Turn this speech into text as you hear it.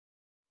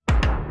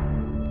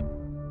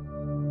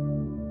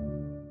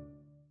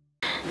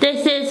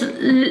This is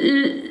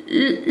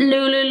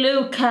Lulu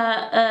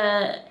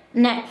Luca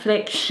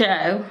Netflix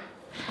show.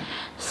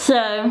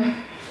 So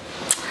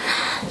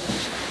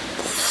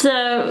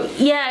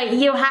yeah,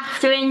 you have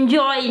to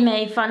enjoy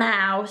me for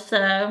now.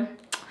 So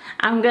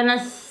I'm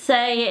gonna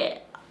say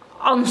it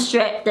on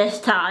script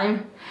this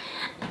time,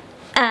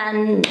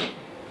 and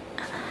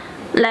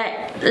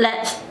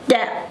let's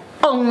get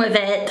on with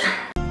it.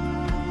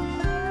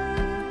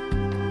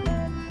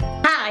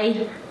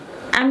 Hi,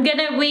 I'm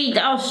gonna read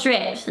our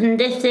scripts, and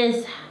this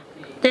is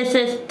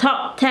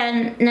top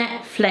 10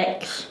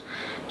 Netflix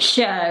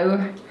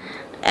show.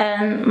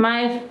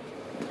 My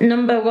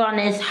number 1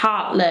 is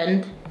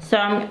Heartland. So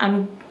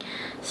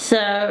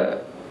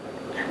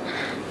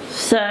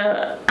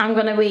I'm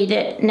gonna read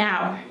it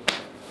now.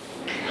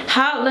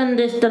 Heartland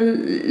is the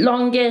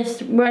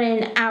longest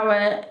running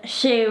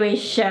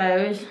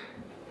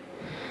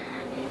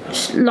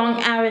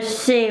long hour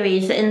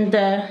series in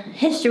the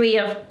history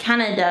of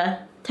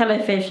Canada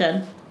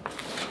television.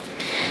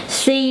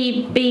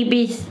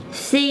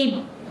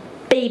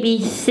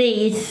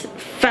 BBC's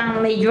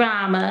family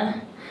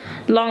drama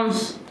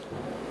launched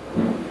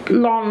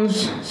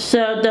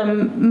so the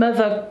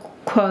mother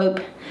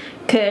could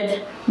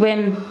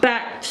win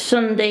back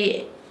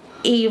Sunday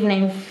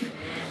evening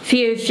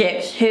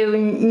fugitives who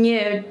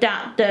knew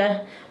that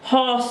the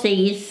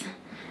Horsey's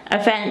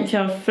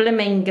adventure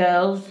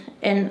flamingos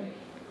in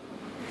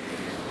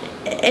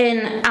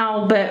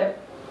Albert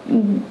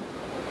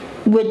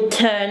would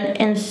turn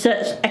in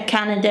such a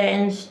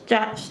Canadian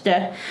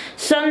disaster.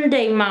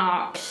 Sunday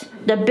marks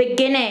the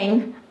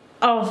beginning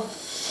of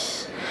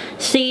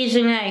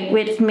season 8,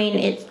 which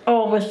means it's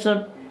always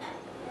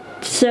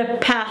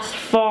surpassed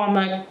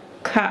former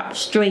Cap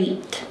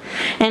Street.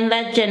 In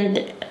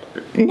legend,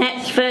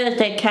 next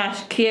Thursday,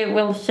 Cast Q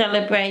will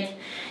celebrate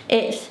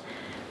its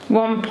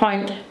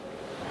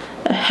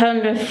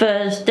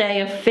 100th day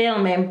of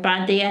filming.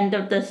 By the end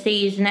of the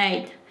season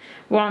 8,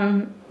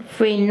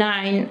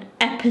 139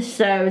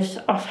 episodes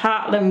of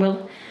Heartland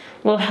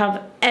will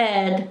have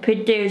aired.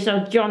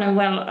 Producer John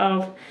Well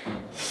of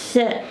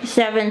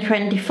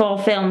 724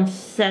 Films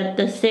said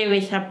the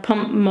series have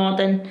pumped more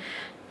than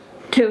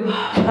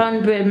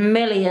 200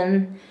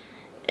 million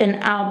in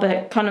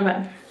Albert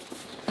Conrad.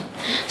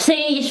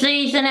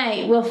 Season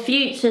 8 will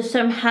feature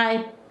some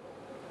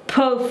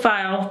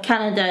high-profile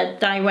Canada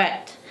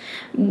direct.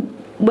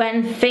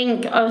 When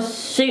think of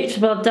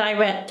suitable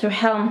direct to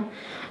helm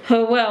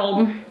her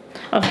realm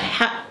of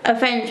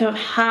Adventure of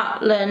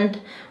Heartland,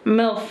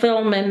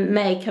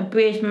 filmmaker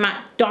Bruce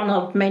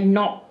MacDonald may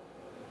not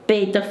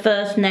be the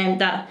first name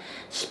that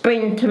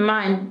springs to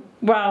mind,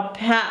 while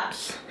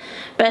perhaps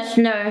best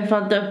known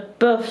for the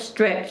both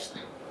strips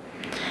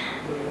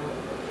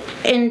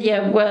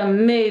India were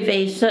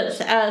movies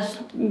such as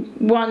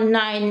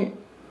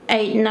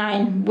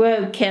 1989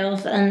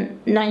 Roadkills and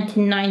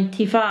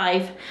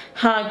 1995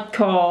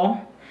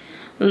 Hardcore.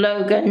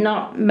 Logan,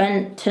 not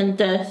mentioned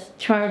the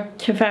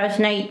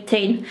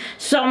 2018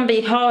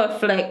 zombie horror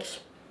flicks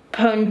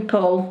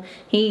Punpole.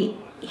 He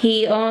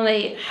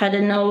only had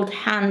an old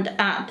hand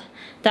at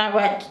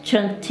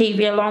director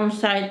TV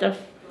alongside the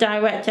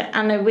director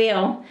Anna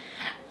Reel.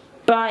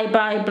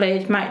 Bye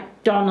Blues,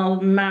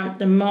 MacDonald Mount,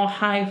 the more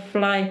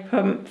high-fly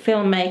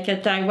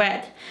filmmaker,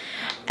 direct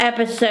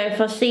episode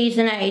for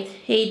season 8.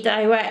 He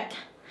direct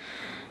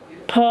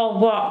Paul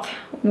Walk.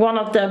 One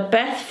of the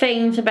best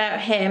things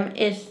about him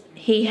is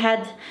he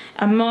had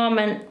a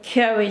moment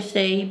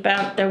curiosity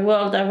about the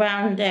world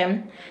around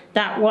him,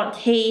 that what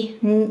he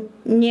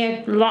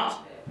knew lots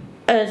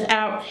us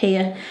out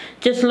here.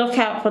 Just look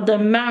out for the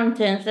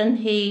mountains, and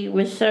he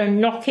was so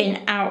knocking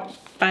out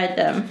by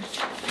them.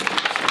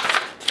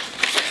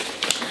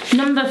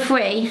 Number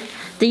 3,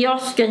 the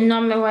Oscar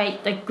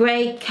nominate the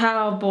great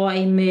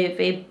cowboy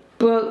movie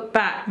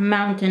Brokeback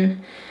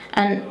Mountain,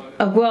 and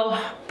will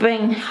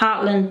bring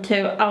Heartland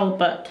to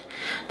Albert.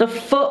 The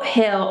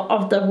foothill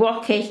of the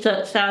Rockies,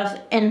 such as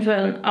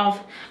influence of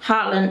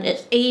Heartland,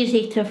 it's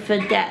easy to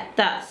forget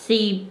that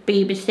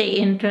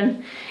BBC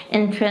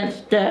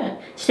entrance the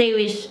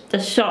series the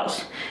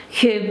shots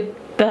Cuba.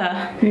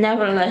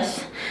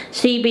 Nevertheless,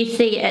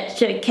 CBC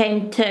Extra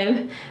came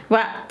to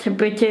wrap to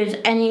produce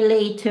any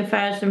Lee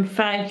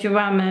 2005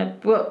 drama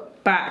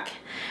Brokeback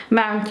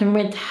Mountain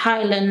with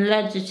Highland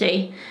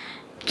legacy.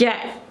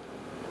 Jack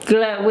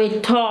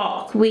we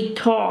talk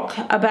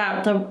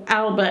about the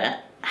Albert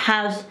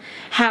how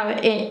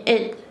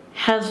it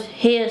has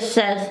here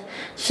says,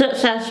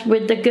 such as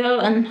with the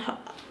girl and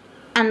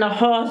the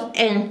horse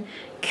in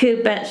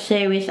Quebec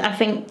series. I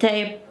think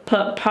they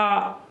put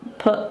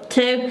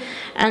 2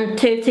 and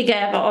 2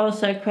 together.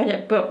 Also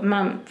credit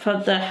Brookman for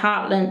the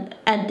Heartland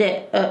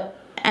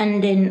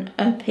ending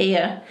up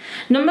here.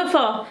 Number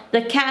 4,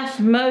 the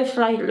cast most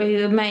likely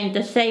remained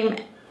the same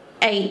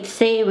 8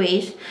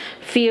 series,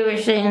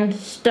 fusing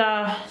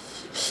struck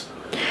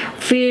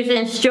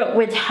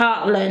with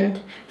Heartland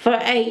for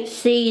 8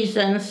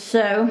 seasons,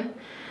 so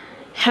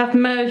have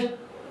most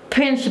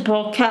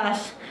principal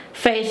cast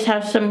face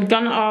have some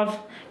gone off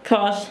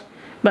course,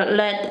 but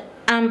led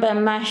Amber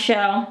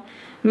Marshall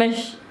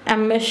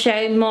and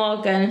Michelle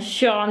Morgan,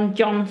 Sean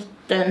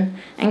Johnston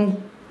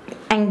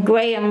and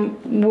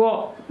Graham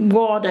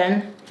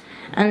Warden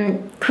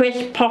and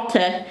Chris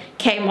Potter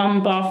came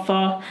on board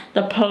for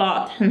the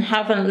plot and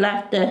haven't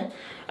left. The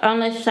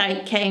only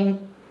sight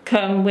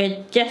come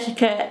with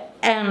Jessica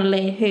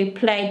Emily, who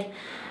played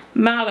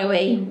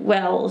Mallory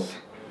Wells,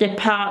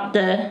 depart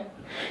the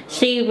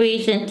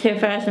series in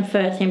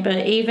 2013,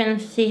 but even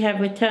she have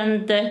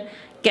returned the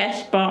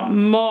guest spot.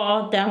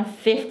 More than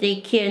 50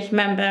 cast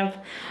members have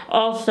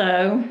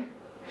also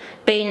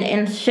been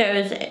in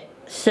shows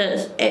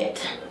since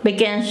it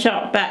began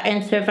shot back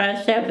in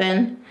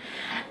 2007.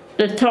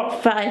 The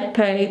top 5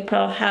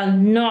 people have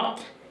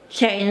not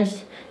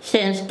changed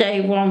since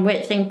day one,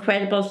 which is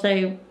incredible,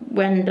 so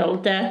Wendell.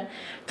 The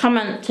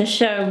comment to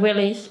show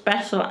really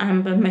special.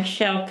 Amber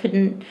Michelle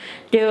couldn't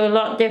do a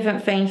lot of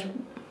different things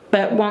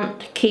but want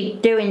to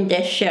keep doing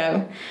this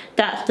show.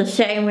 That's the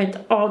same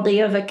with all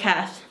the other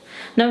cast.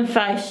 Number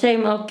 5,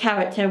 same old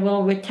character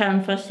will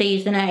return for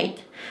season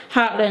 8.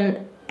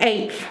 Heartland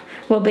 8th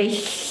will be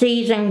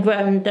season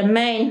grown. The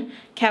main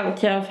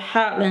character of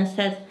Heartland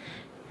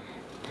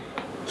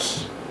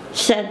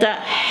said that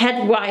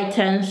head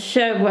writer and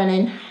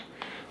showrunning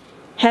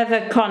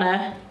Heather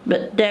Connor,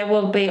 but there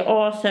will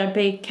also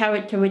be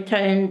character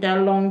returning. The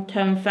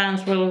long-term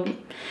fans will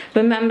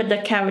remember the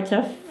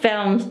character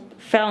film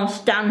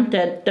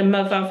Stanton, the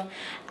mother of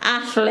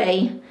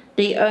Ashley,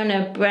 the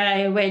owner of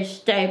Bray Ridge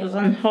Stables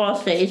and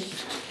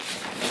Horses.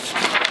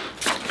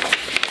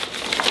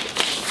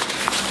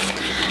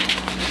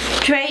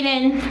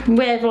 Training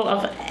rival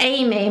of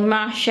Amy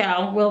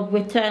Marshall will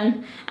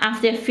return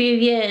after a few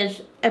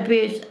years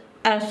abuse,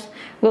 as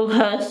will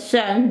her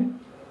son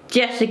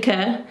Jess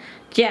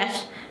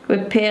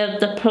repealed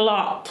the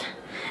plot.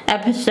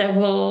 Episode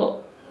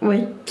will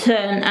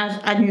return as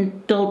an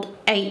adult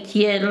 8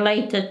 years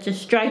later to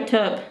strike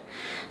up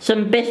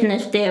some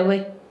business deal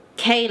with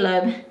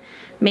Caleb,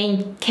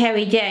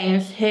 Kerry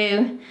James,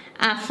 who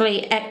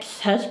Ashley's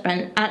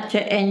ex-husband, actor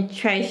in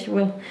Trace,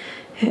 will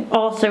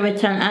also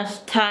return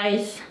as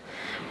Ty's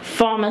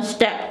former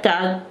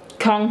stepdad,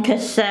 Conker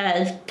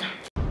says.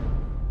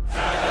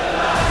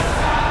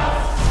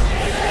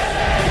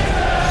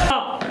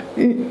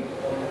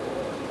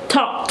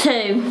 Top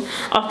 2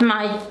 of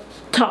my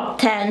top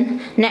 10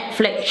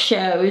 Netflix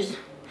shows.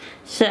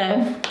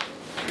 So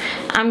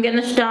I'm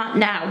gonna start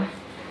now.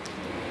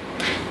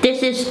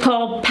 This is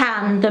called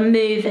Pan, the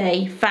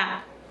movie.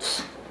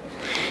 Facts.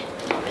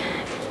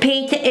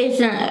 Peter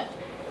isn't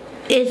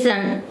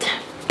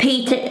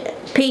Peter.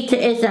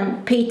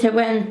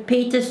 When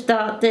Peter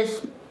starts,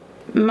 this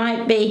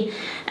might be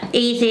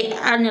easy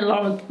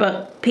analog,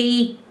 but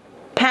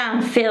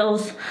Pan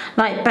feels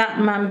like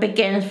Batman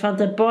Begins for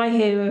the boy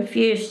who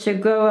refused to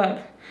grow up.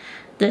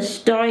 The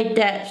story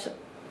that's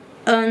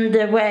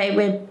underway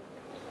with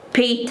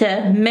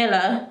Peter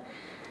Miller,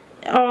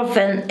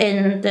 orphan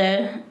in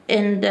the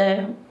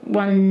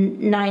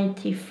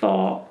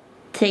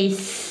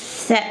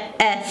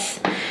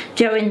 1940s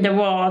during the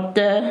war.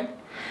 The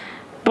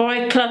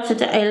boy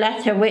cluttered a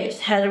letter which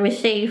had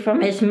received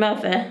from his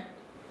mother.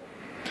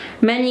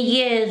 Many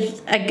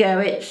years ago,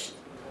 it's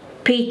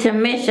Peter's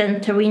mission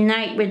to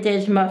reunite with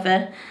his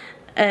mother,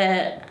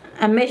 a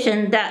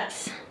mission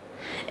that's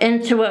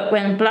interrupted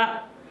when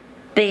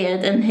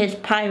Blackbeard and his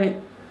pirate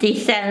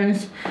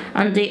descends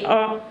on the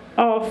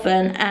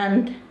orphan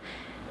and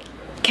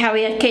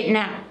carry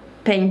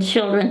kidnapping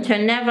children to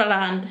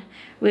Neverland.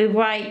 We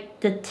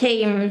write the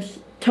teams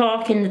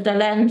talking the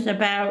lens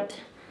about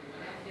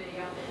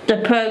the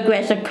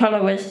progress of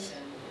Colorless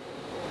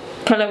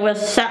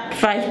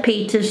sacrifice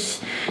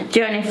Peter's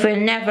journey through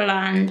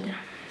Neverland.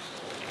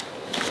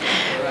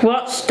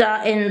 What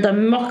started in the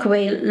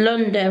mockery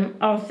London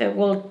author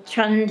will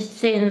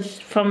transition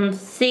from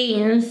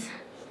scenes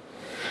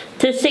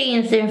to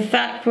scenes. In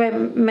fact,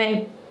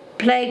 my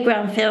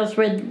playground fills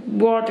with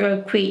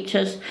wardrobe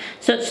creatures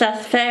such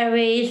as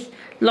fairies,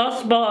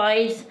 lost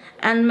boys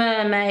and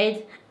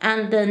mermaids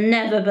and the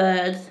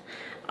Neverbirds,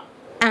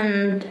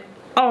 and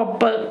all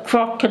but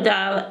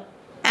crocodile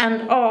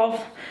and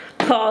of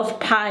course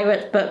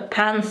pirates. But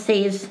Pan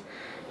sees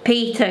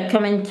Peter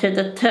coming to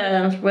the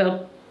terms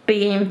with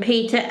being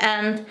Peter,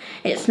 and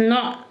it's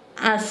not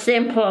as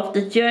simple of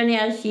the journey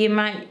as you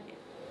might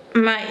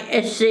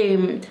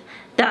assumed.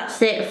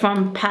 That's it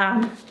from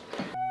Pan.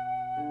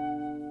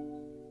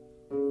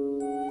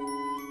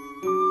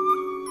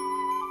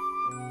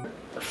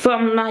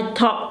 From my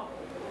top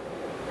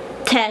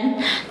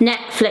 10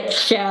 Netflix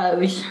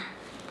shows,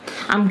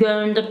 I'm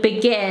going to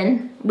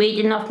begin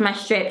reading off my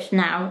strips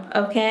now,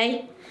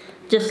 okay?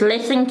 Just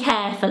listen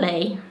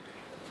carefully.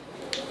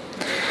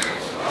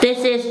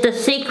 This is The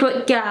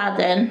Secret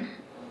Garden.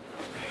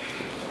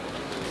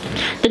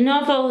 The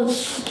novel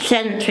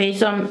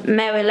centers on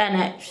Mary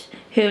Lennox,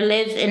 who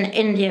lives in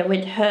India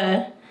with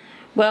her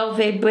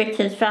wealthy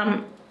British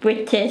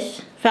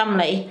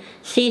family.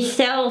 She's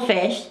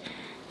selfish,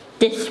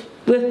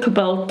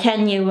 despicable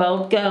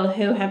 10-year-old girl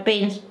who has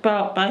been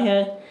spoiled by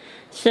her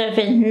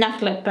servant,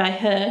 neglected by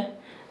her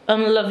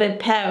unloving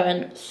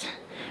parents.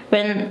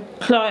 when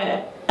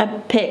Clara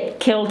Pitt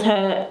killed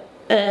her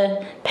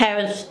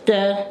parents,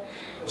 the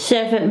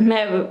servant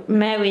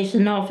marries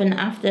an orphan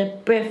after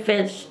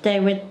brief stay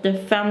with the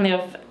family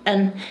of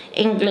an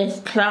English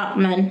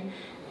clerkman.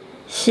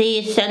 She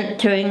is sent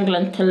to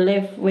England to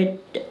live with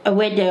a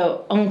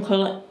widow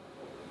uncle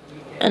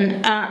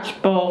and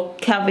Archibald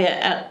Cavier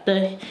at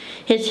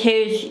his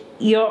huge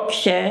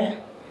Yorkshire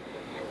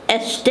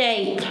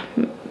estate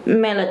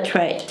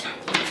Millitrate.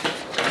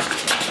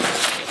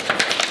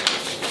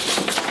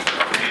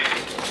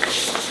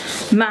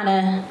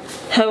 Manor.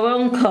 Her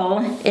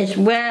uncle is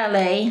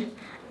rarely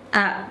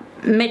at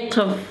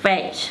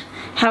Middlefitch.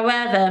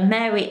 However,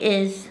 Mary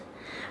is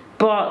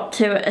brought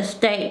to an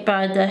estate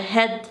by the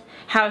head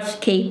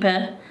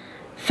housekeeper,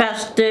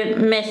 Faster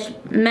Miss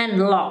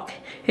Menlock,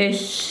 who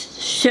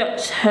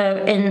shuts her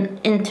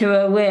into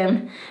a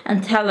room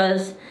and tells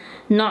us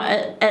not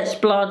to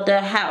explore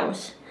the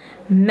house.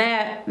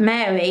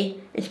 Mary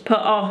is put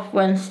off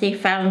when she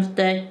finds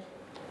the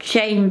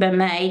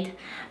chambermaid.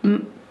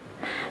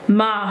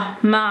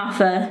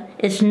 Martha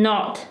is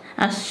not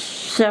as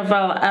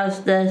civil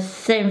as the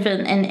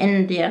servant in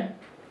India,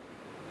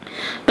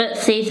 but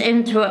she's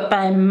interrupted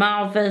by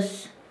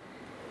Martha's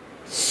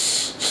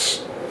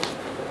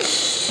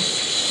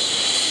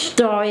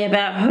story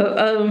about her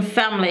own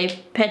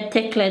family,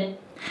 particularly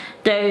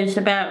those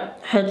about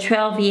her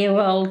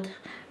 12-year-old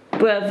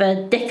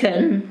brother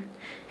Dickon,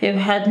 who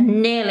had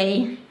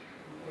nearly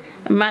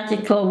a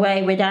magical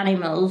way with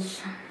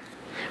animals.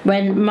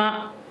 When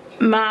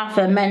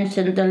Martha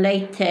mentioned the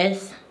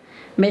latest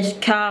Miss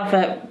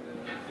Carvey's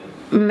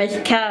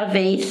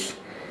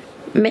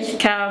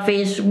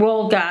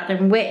wall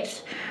garden,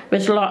 which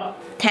was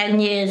locked 10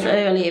 years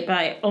earlier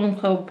by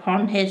uncle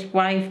upon his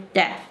wife's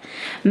death,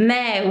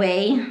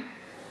 Mary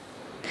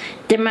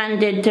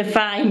demanded to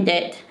find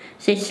it.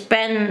 She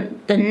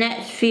spent the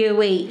next few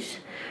weeks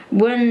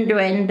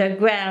wandering the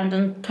ground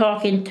and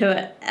talking to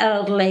an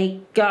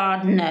elderly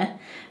gardener,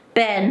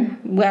 Ben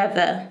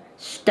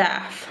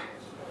Weatherstaff.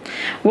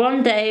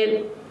 One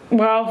day,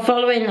 while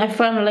following a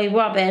friendly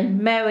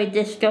robin, Mary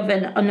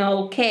discovered an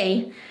old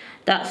key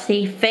that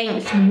she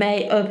thinks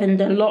may open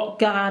the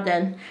locked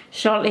garden.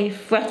 Shortly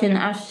frightened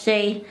as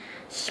she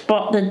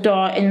spot the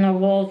door in the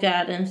wall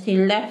garden, she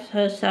left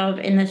herself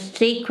in a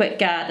secret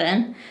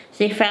garden.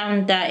 She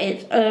found that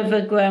it's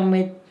overgrown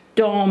with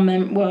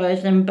dormant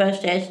roses and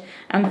bushes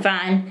and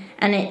vine,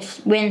 and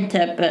it's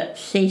winter, but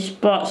she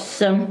spots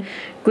some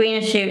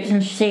green shoots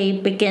and she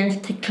begins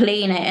to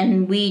clean it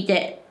and weed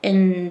it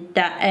in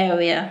that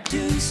area.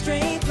 2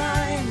 straight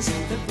lines,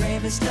 the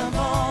bravest of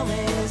all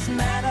is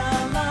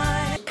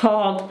Madeline. It's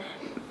called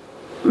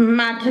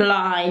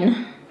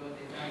Madeline,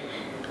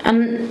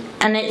 and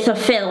it's a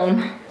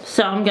film,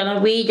 so I'm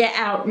gonna read it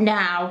out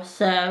now,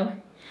 so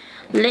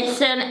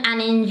listen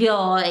and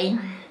enjoy.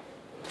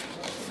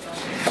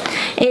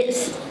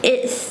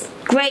 It's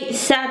great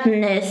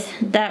sadness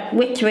that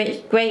Whitwick's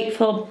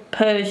grateful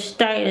prose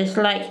stylists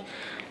like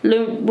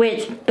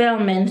Ludwig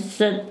Bellman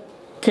should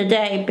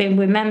today be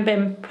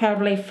remembered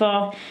proudly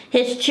for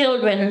his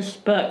children's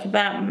book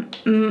about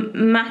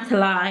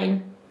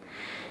Madeline.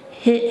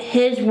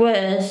 His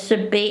words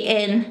should be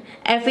in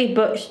every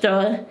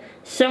bookstore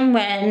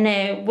somewhere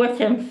near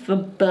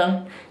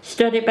Wittenberg,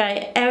 studied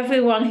by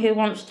everyone who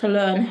wants to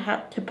learn how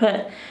to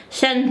put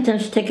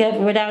sentences together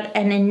without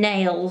any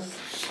nails.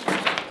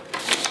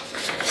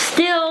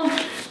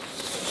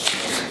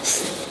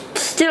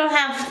 Still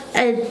have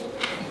a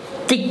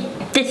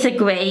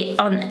disagree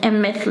on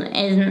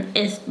enlightenment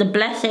is the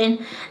blessing,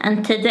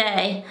 and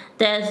today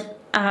there's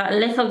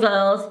little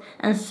girls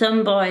and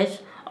some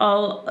boys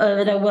all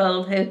over the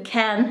world who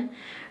can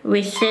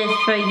receive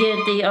for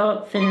you the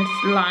orphan's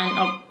line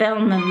of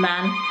Bellman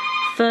Man.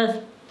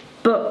 First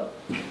book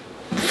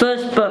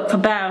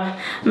about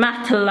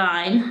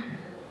Madeline.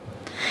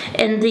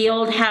 In the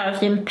old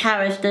house in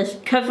Paris that's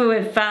covered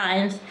with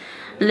vines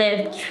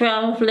lived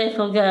 12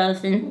 little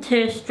girls in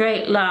 2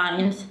 straight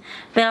lines.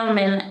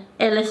 Bellman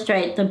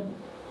illustrated the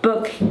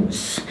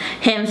books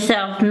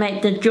himself,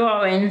 made the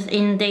drawings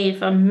indeed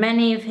for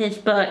many of his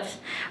books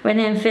when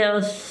in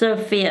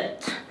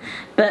Soviet,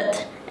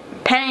 but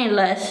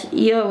penniless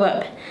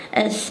Europe,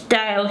 a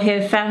style who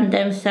found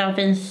themselves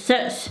in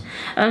such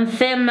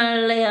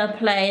unfamiliar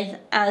place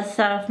as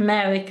South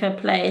America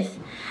place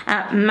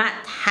at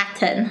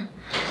Manhattan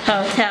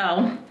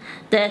Hotel.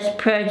 This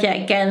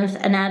project against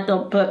an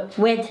adult book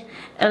with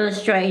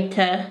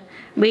illustrator.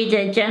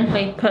 Reader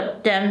gently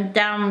put them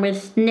down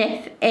with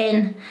sniff.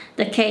 In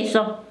the case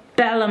of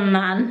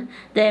Bellman,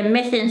 they're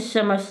missing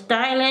some of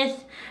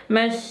stylists,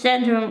 most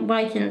sentiment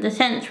right in the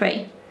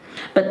century.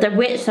 But the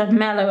wits of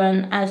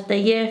Melloran as the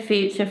year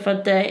future for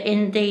the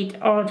indeed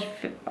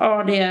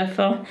audio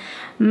for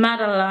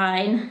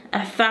Madeline,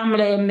 a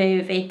family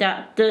movie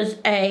that does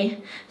a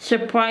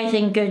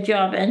surprising good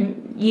job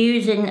in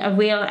using a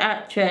real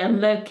actor and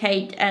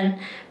locate and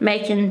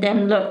making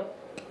them look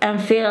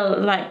and feel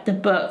like the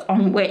book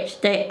on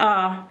which they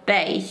are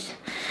based.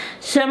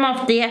 Some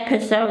of the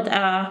episodes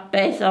are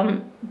based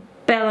on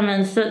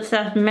Bellman, such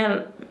as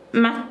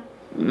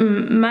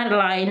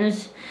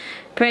Madeline's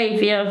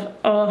bravery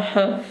or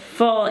her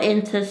fall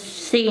into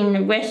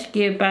scene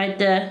rescue by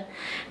the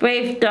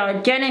brave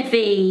dog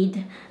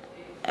Genevieve.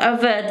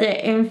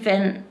 The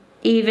infant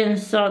even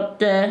sought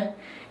the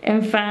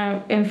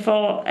infant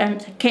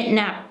and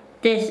kidnapped.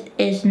 This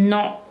is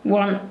not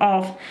one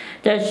of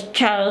those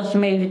child's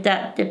movies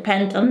that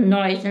depend on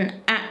noise and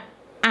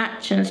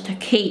actions to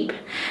keep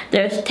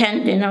those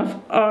tending of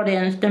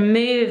audience. The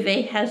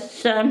movie has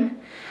some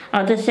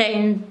of the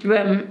same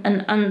grim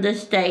and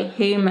understated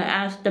humour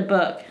as the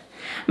book.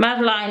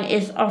 Madeline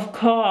is, of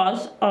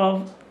course,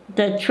 of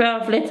the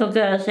 12 little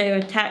girls who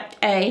attacked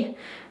a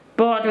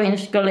boarding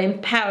school in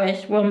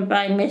Paris run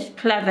by Miss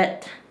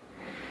Clevet.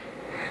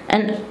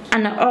 And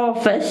the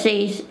author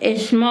sees a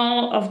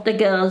small of the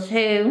girls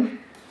who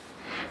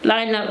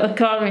line up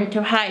according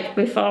to height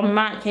before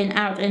marching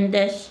out in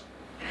the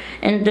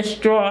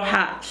straw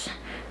hats,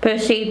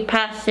 proceed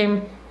past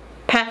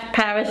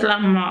Paris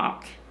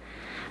landmark.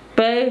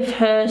 Both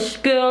her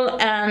school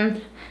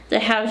and the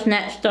house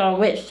next door,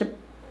 which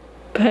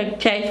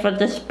purchased for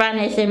the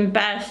Spanish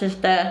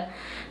ambassador,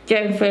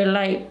 Geoffrey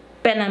like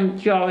Benham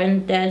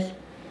drawing, there's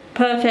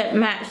perfect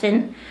match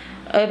in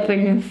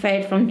opening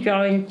fade from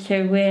drawing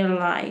to real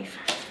life.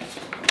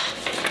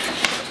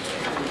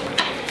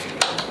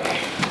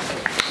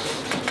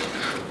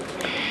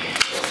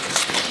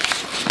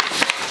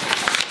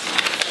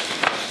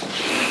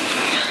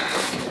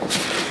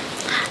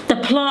 The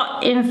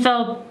plot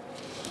involved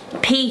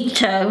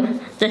Peter,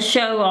 the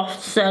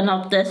show-off son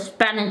of the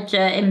Spanish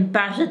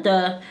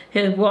ambassador,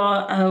 who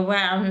wore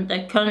around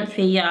the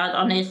country yard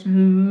on his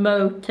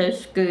motor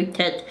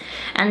scooter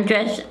and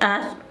dressed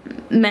as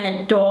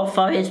Matador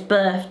for his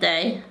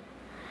birthday.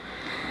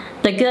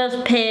 The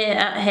girls peer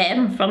at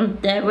him from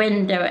their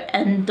window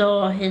and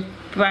adore his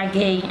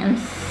bragging and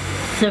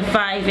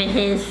surviving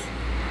his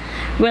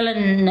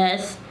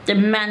willingness to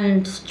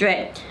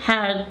demonstrate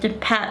how to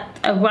pat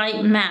a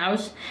white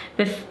mouse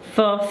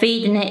before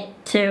feeding it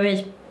to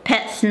his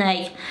pet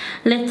snake.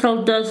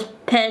 Little does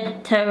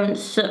Peter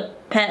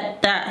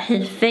suspect that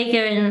his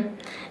figure in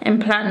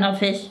plan of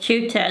his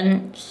tutor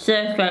and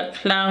circle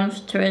clowns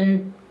to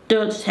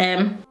indulge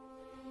him.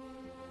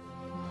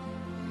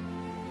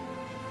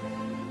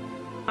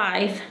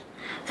 5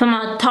 from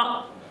our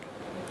top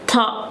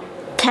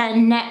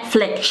 10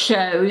 Netflix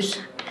shows,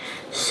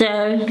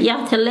 so you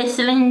have to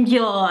listen and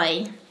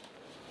enjoy.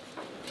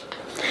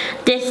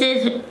 This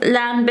is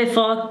Land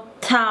Before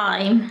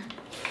Time.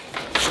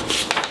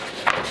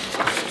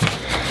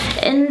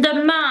 In the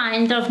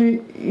mind of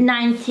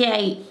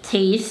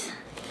 1980s,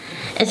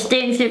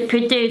 extensive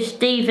producer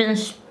Steven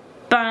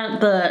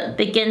Spielberg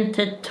began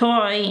to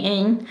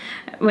toying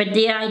with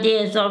the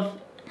ideas of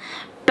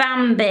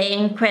Bambi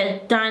and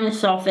create a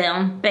dinosaur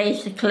film.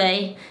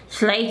 Basically,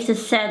 Slater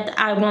said,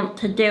 I want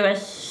to do a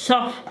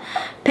soft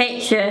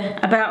picture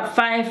about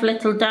 5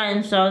 little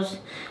dinosaurs,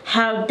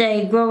 how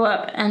they grow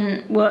up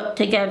and work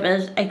together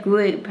as a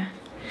group.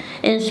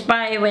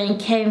 Inspiring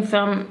came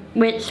from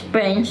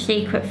Witchbrain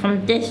Secret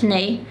from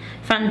Disney,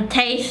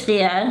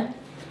 Fantasia,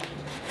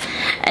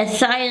 a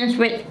science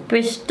with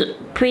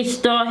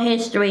prehistoric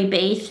history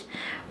beast,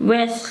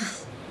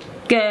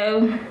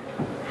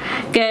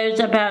 goes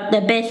about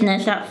the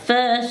business. At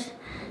first,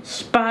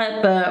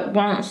 Spielberg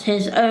wants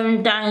his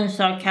own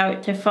dinosaur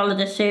character to follow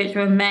the suit's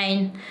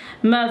main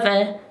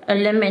mother,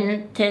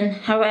 eliminating,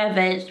 however,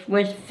 it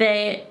was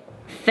feared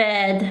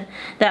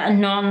that a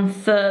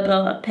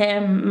non-verbal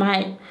appearance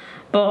might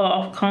bore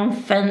or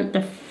confront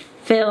the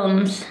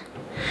films.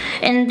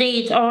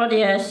 Indeed,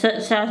 audios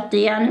such as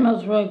the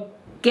animals were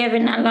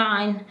given a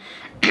line.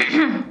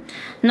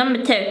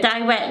 Number 2,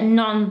 direct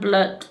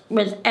non-blunt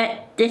was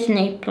at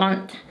Disney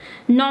Plant.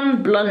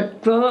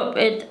 Non-blunt grew up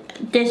with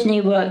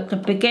Disney work to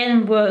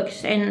begin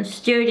works in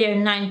Studio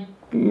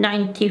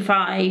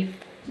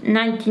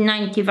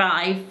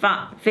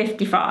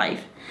 1995-55.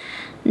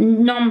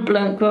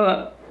 Non-blunt grew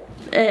up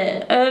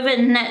over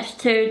the next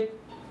 2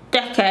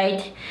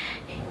 decades.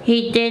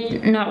 He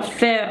did not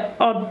fear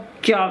odd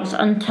jobs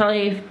until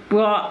he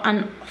brought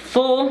a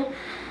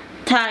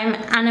full-time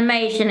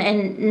animation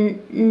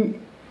in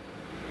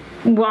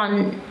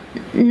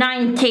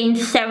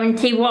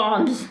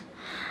 1971.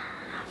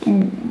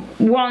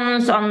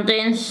 Ones on the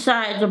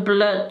inside of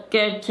blood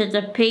go to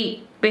the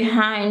peak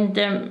behind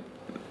the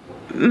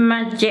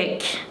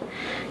magic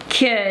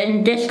cure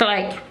in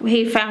dislike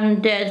he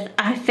found it.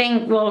 I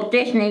think Walt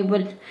Disney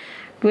would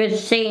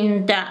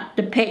seen that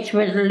the pitch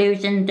was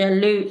losing the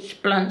loots,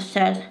 Blunt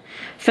said.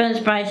 Funds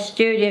by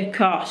studio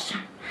costs.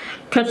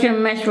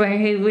 Cutting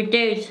measuring he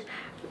reduced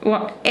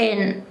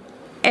in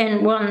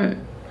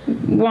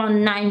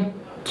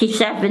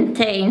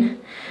 1917.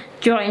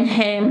 Joined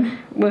him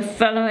with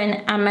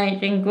following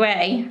Amazing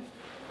Gray.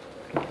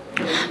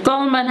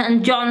 Goldman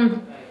and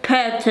John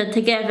Perter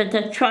together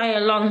to try to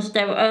launch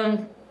their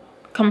own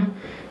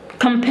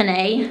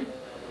company,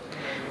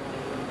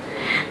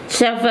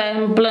 Silver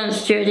and Blunt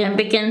Studio, and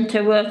began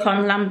to work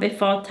on Land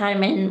Before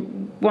Time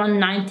in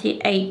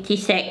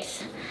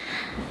 1986.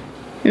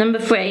 Number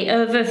 3,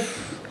 over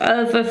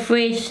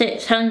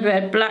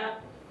 3,600 black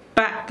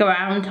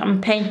background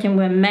and painting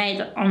were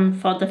made on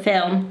for the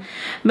film.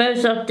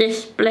 Most of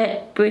this split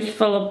was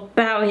full of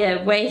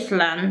barrier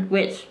wasteland,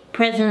 which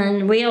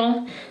President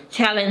Real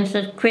challenged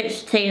the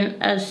critics team.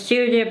 As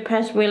studio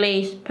press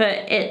release put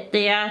it,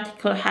 the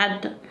article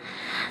had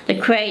the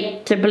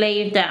crate to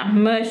believe that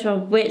most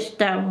of which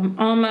that were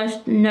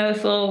almost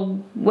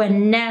novel were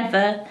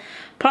never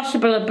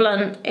possible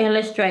blunt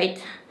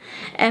illustrate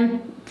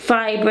and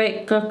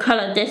fabric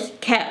colour. This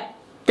kept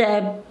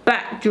their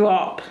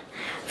backdrop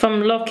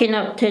from looking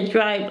up to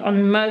drive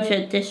on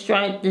motor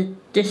destroyed the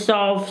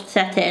dissolved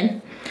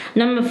setting.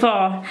 Number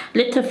 4,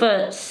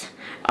 Littlefoot's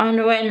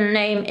honorary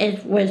name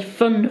was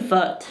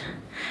Thunderfoot.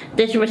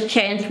 This was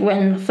changed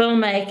when the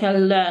filmmaker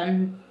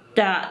learned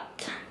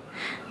that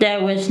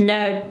there was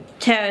no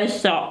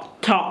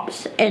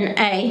Triceratops in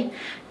a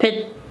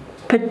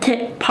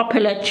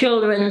popular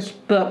children's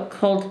book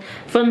called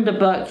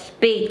Thunderbook.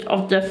 Speak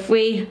of the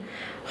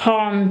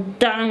three-horned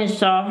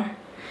dinosaur.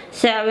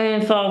 Sarah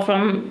info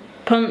from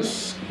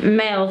Punt's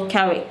male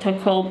character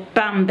called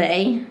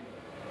Bambi.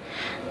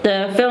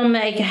 The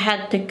filmmaker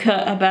had to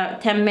cut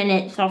about 10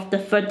 minutes of the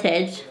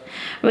footage.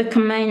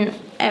 Recommend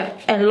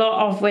a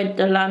lot of with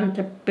the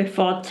land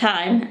before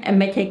time,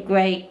 admitted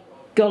Greg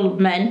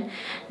Goldman.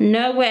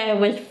 Nowhere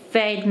was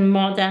fading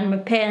more than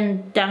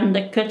repairing down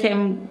the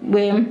cutting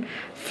room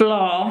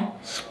floor,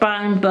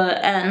 Spineberg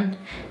and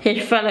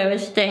his fellow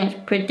estates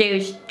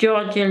produced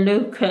Georgia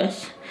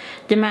Lucas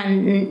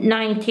demand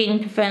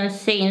 19 different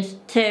scenes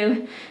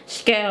to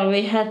scale.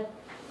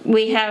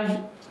 We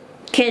have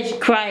kids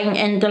crying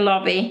in the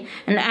lobby,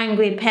 and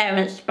angry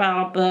parents.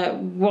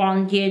 Spielberg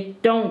warned, you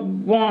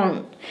don't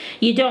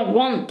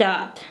want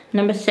that.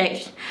 Number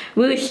 6,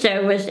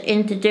 Rooster was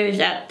introduced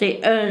at the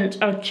urge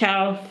of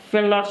child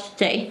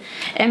philosophy.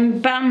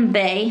 In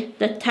Bambi,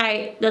 the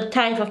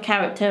title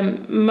character,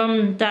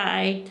 Mum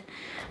died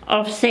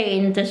of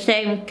seeing. The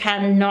same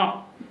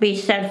cannot be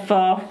said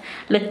for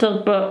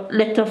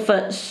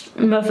Littlefoot's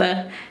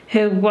mother,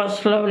 who was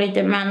slowly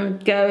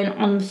demanded going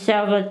on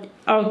several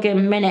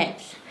arguing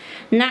minutes.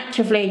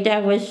 Naturally,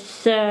 there was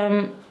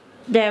some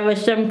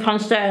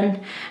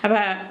concern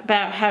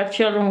about how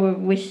children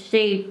would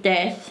receive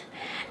this.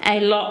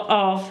 A lot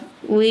of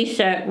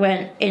research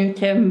went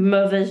into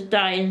mother's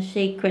dying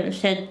sequence,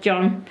 said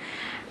John.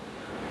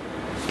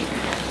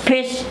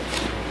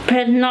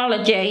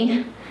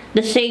 Chronology,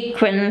 the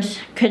sequence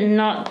could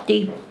not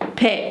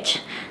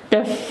depict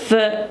the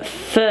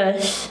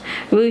first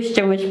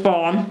Rooster was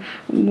born.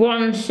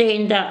 One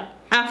scene that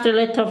after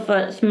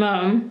Littlefoot's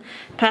mum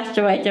passed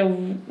away, the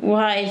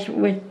wise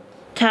with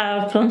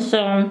child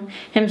consoled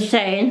him,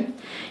 saying,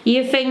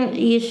 "You think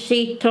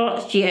she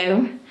taught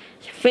you?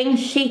 Things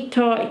she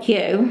taught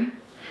you?"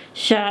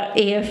 Sharp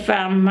ear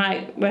fan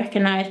might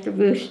recognise the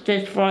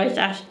Rooster's voice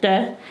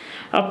after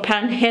of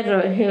Pan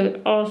Hitler, who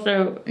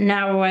also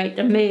narrated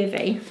the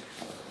movie.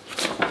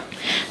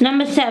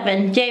 Number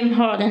 7, James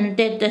Harden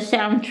did the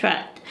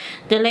soundtrack.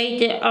 The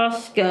lady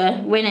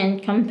Oscar-winning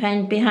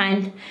campaign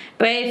behind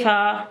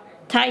Braveheart,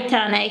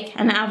 Titanic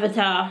and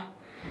Avatar,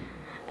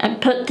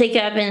 and put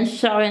together in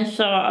Soaring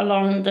Soar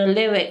along the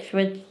lyrics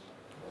with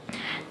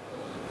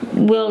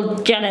Will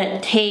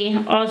Janet. He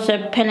also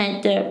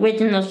penned the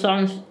original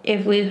songs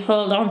If We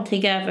Hold On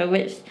Together,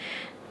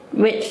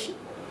 which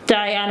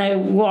Diana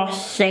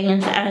Ross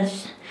sings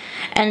as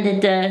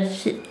ended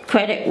the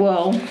credit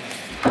roll.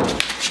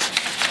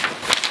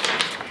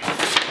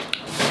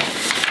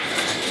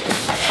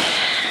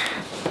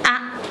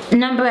 At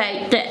number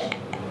 8,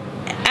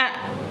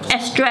 a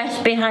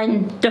stress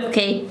behind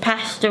Ducky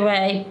passed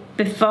away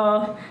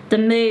before the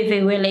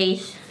movie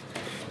release.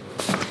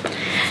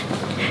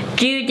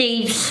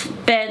 Judy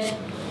Spears'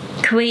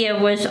 career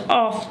was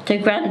off to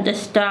grand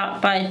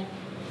start by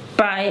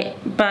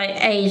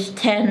age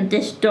 10.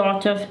 This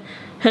daughter of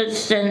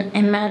Hudson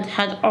Imad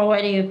had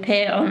already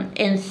appeared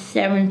in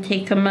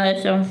 70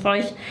 commercials and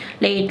voiced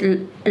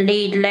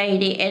lead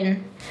lady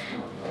in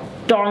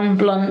Don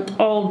Blunt,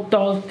 Old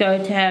Dolls Go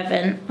to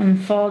Heaven, and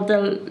For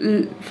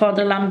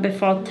the Land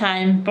Before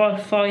Time.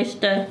 Both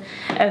voiced of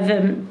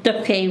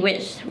Ducky,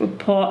 which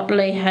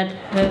reportedly had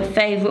her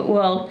favourite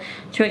role,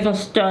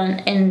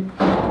 Twigglestone, in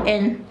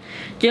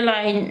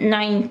July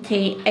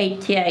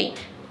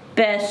 1988.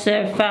 Bear's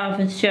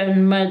father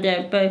shown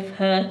murder both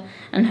her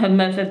and her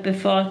mother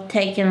before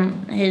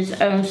taking his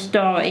own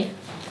story.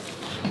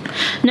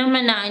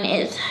 Number 9,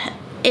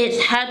 it's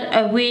had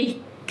a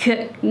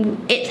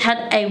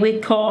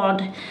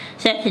record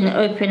setting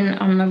open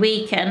on the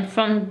weekend.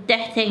 From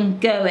getting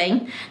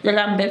going, The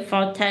Land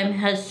Before Time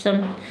has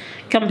some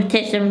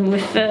competition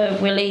with a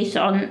release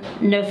on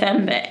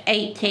November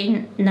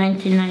 18,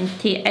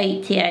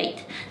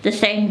 1988, the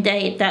same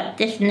day that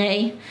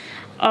Disney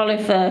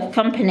Oliver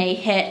Company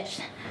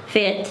hits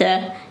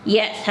theatre,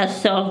 yet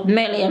has sold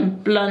million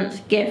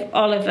blunts. Give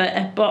Oliver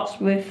a box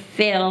with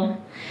Phil.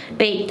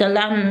 Beat The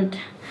Land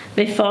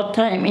Before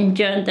Time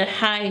enjoyed the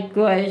high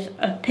growth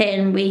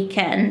opening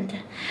weekend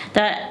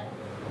that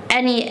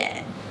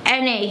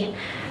any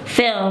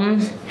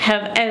films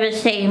have ever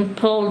seen,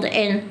 pulled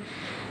in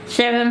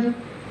 7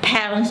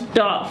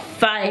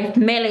 £5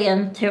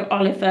 million to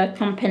Oliver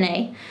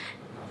Company,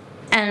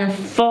 and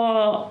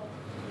 £4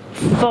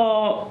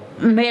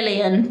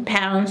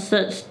 million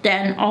such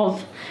then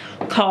of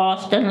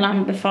cost and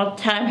Land Before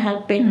Time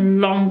has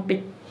been long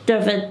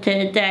discovered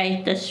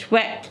today. The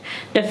Sweat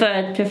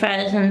deferred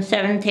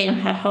 2017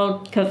 her whole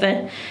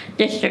cover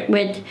district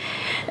with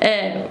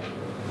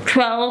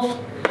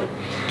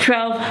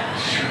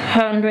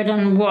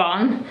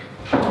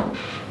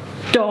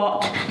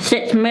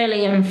 1201.6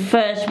 million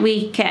first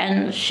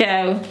weekend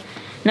show.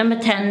 Number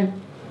 10,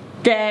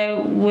 there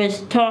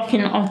was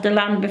talking of the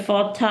Land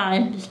Before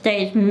Time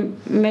stage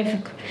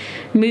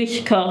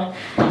musical.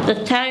 The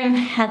time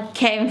had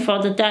came for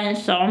the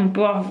dinosaur on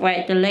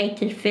Broadway. The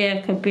latest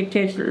vehicle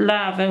produced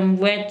live and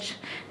Wedge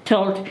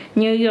told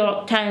New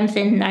York Times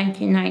in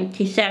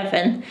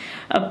 1997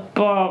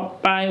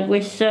 about by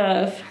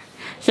Reserve.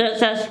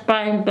 Such as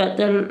Spine but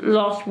the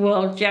Lost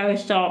World, Jerry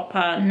Salt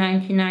Park,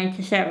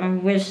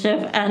 1997,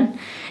 Reserve and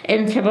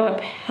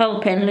Interrupt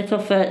helping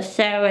Littlefoot,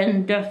 Sarah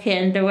and Ducky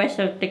and the rest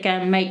of the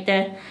gang make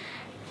their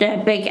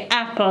Big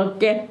Apple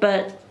dip,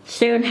 but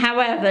soon,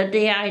 however,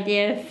 the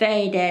idea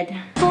faded.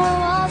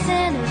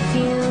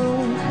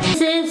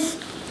 This is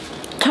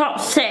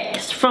top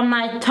 6 from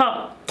my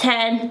top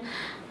 10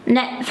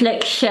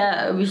 Netflix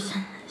shows.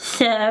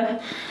 So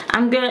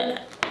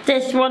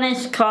this one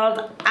is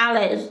called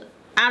Alice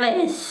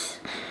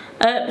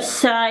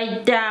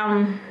Upside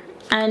Down,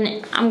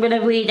 and I'm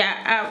gonna read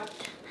out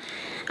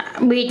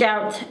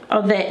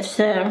of it.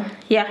 So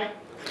yeah,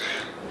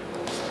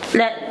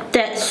 let's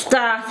get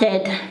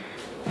started.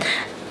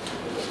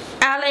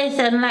 Alice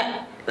and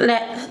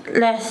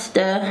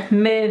Lester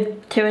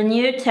moved to a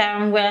new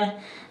town where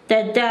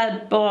their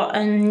dad bought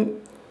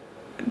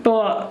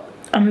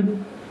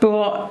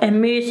a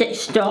music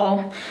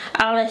store.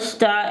 Alice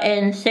started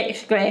in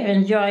 6th grade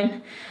and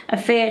joined a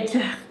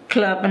theatre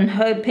club and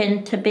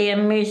hoping to be a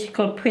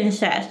musical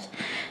princess.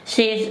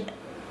 She is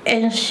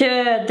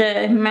ensured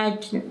the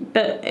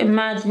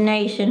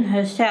imagination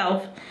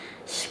herself.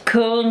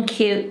 Cool and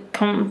cute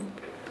comfort.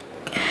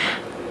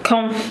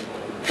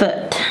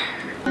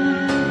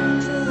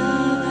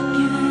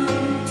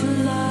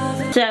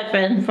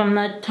 7 from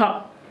the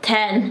top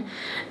 10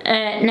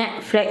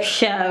 Netflix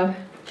show.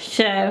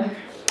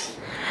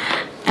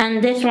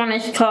 And this one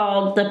is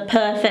called The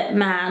Perfect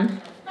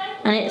Man,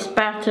 and it's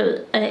about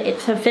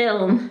it's a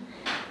film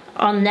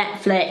on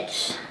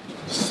Netflix.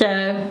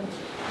 So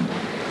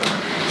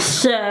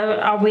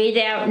I'll read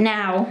it out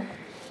now.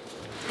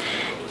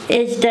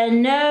 Is there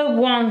no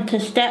one to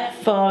step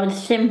forward?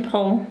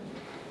 Simple,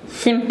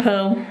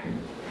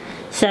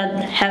 said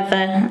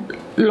Heather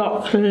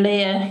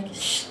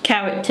Locklear's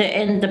character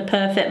in The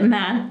Perfect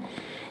Man.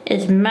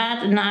 Is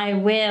mad and I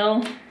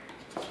will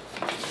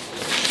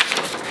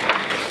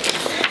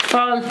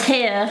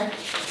volunteer.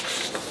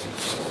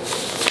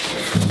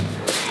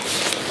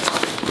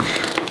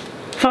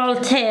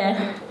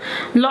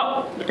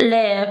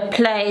 Locklear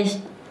plays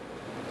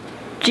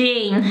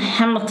Jean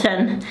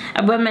Hamilton,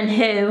 a woman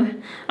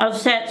who,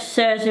 obsessed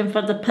searching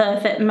for the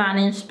perfect man,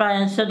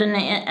 inspired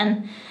suddenly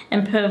and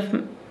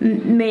improved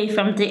me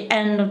from the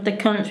end of the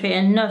country.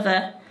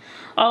 Another,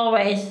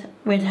 always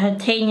with her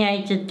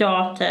teenager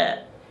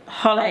daughter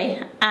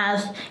Holly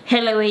as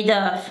Hilary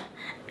Duff,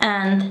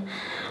 and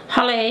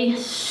Holly's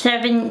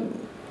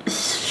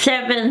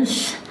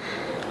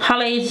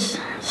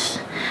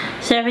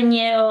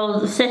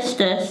 7-year-old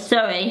sister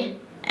Zoe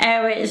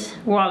Eris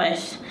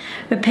Wallace.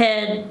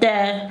 Repaired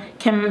there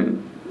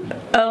can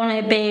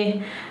only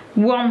be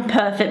one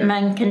perfect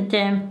man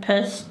condemned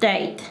per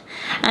state.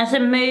 As the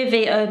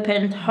movie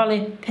opened,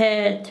 Holly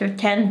appeared to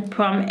attend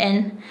prom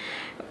in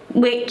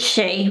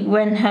Ritchie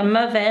when her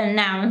mother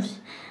announced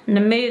in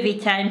the movie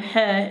time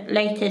her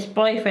latest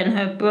boyfriend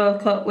had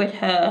broke up with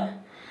her.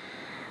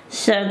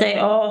 So they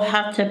all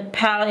had to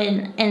pile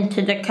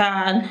into the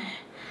car and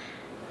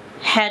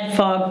head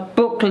for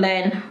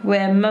Brooklyn,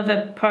 where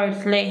mother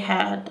probably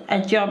had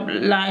a job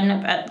lined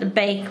up at the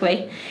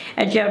bakery,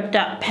 a job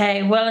that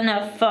paid well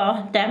enough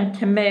for them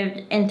to move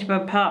into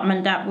an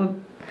apartment that would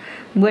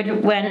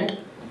went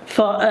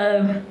for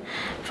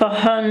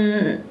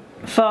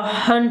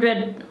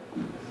 £100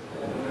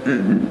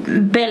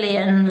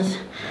 billion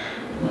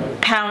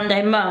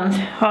a month.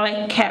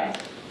 Holly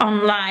kept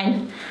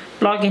online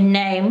blogging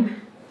name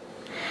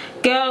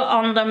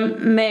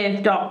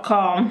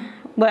girlonthemove.com,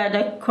 where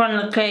they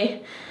chronicled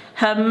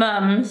her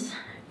mum's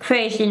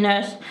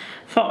craziness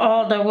for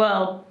all the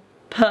world.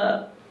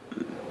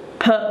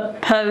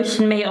 Post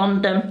me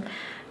on them.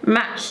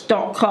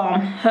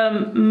 Match.com.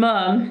 Her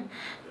mum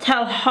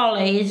tell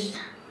Holly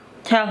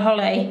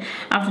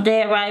after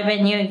they arrive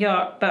in New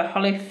York, but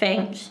Holly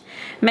thinks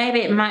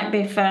maybe it might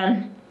be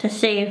fun to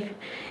see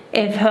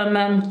if her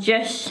mum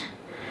just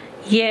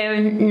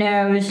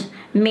knows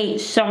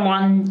meets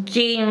someone.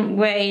 Jean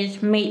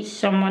Reyes meets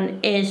someone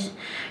is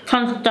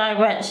constant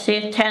direct. She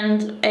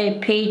attends a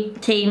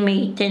PT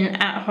meeting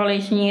at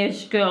Holly's new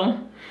school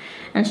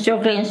and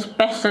struggling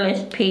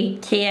specialist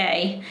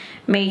PTA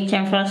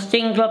meeting for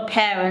single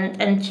parents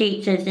and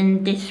teachers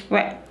in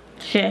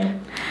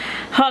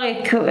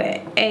Holly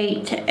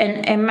creates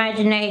an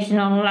imagination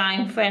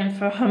online friend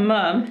for her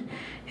mum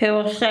who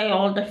will say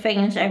all the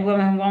things a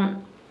woman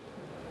wants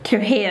to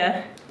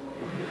hear.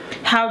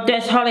 How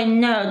does Holly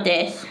know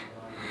this?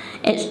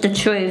 It's the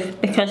truth,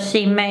 because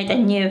she made a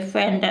new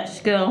friend at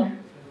school.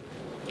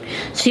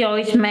 She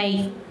always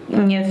made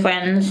new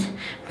friends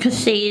because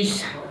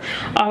she's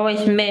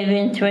always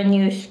moving to a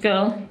new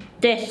school.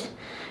 This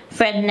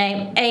friend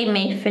named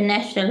Amy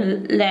Vanessa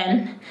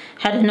Len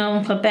had an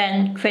Uncle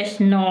Ben, Chris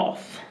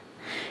North,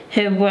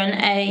 who won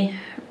a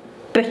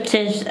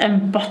British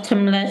and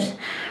bottomless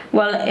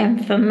well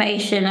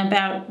information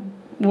about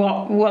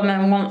what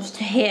woman wants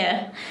to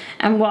hear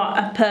and what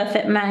a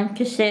perfect man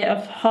could say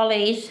of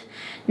Holly's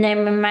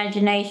named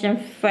imagination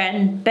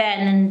friend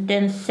Ben, and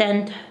then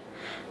send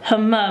her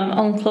mum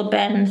Uncle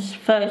Ben's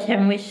photo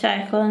and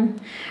recycling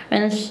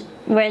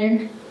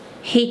when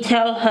he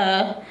tell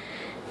her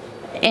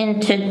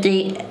into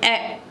the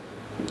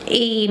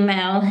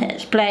email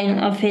explaining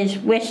of his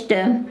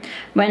wisdom.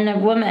 When a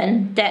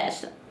woman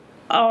that's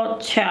our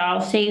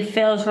child, she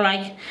feels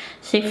like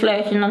she's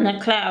floating on a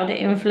cloud,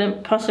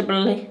 infinite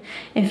possibly.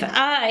 If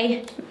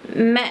I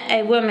met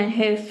a woman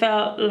who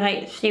felt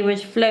like she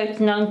was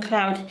floating on a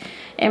cloud,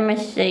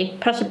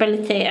 infinite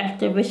possibility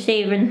after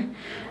receiving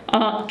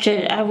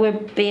Archer, I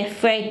would be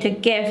afraid to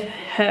give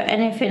her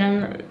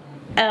anything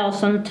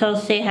else until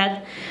she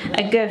had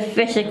a good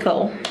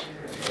physical.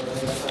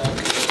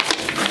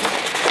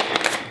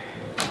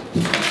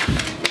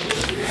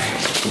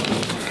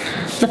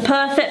 The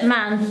perfect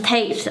man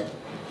takes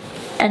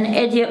an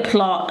idiot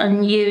plot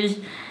and uses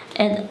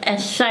it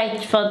as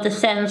sight for the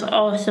sense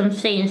awesome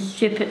scene,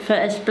 stupid for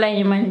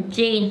explaining. When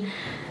Jean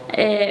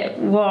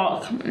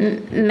Walk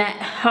met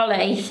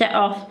Holly, set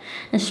off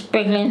a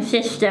sprinkling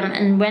system,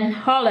 and when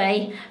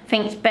Holly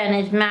thinks Ben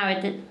is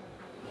married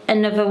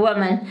another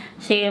woman,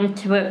 see him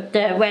to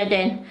their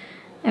wedding,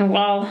 and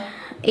while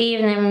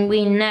even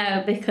we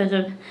know because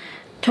of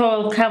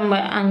tall camera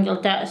angle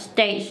that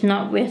states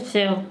not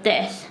revealed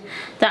this,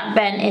 that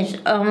Ben is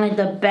only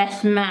the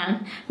best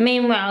man.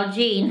 Meanwhile,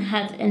 Jean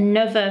had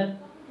another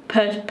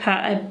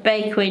postpart, a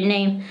bakery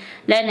named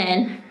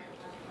Lennon,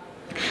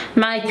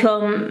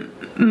 Michael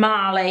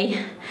Marley,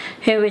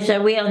 who is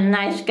a real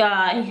nice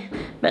guy,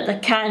 but the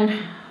kind,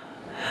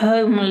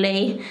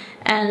 homely,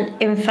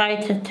 and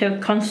invited to a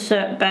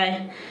concert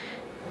by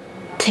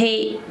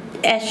STYX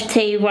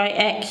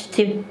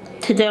to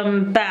the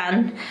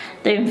band,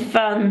 then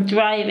fun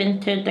driving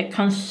to the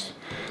concert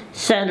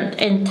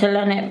into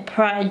Leonard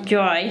Pride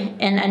Joy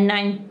in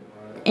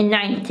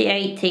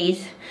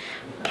 1980s,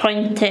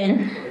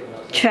 pointing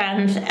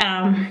Trans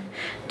Am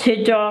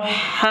to draw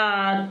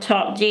hard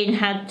top. Jean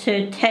had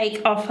to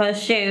take off her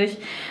shoes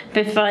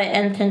before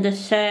entering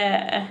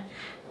the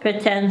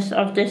pretense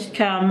of this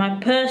car. My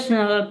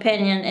personal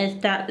opinion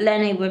is that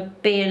Lenny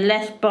would be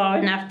less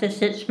boring after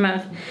 6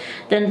 months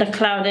than the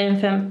cloud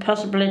infant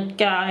possible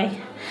guy.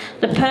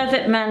 The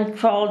perfect man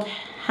called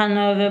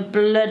Hanover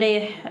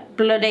bloody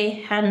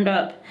hand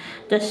up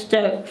the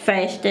stoke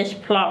face this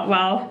plot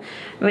while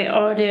we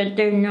audio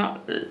do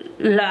not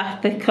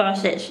laugh,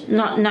 because it's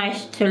not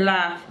nice to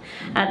laugh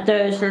at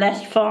those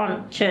less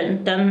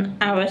fortunate than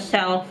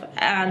ourselves,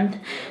 and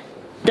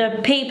the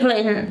people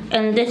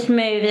in this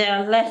movie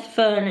are less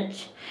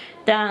furnished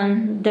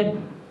than the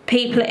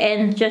people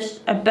in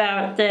just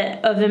about the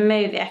other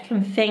movie I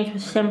can think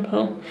of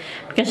simple,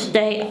 because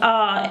they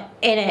are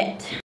in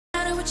it.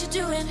 What you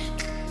doing?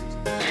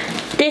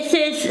 This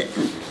is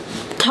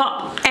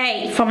top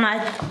 8 from my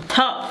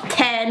top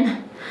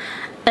 10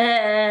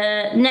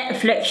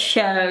 Netflix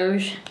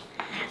shows,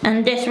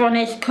 and this one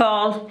is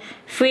called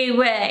Free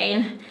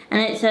Reign, and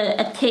it's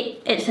a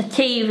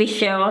TV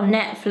show on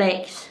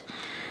Netflix.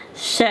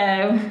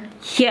 So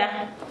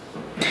yeah,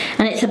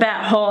 and it's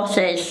about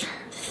horses.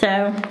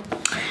 So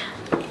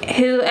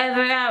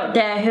whoever out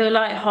there who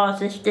like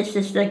horses, this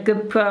is the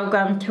good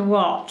program to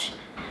watch.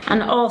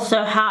 And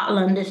also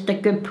Heartland is the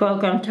good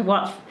program to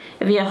watch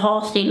if you're a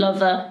horsey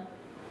lover.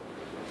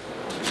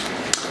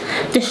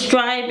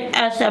 Described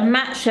as a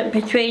matchup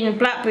between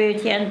Black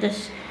Beauty and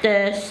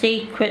the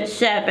Secret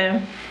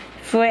 7,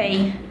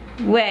 Free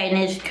Reign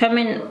is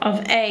coming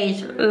of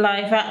age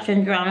live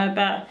action drama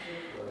about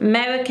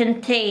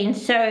American teen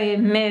Zoe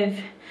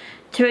moved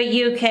to a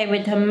UK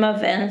with her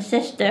mother and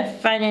sister,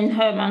 finding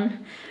home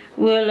on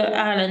Ruler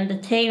Island. The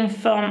teen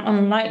formed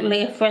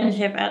unlikely a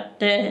friendship at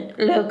the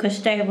local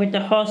stable with the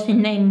horse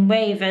named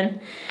Raven,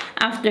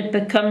 after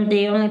becoming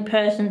the only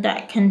person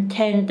that can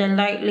tame the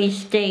likely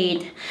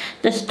steed.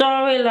 The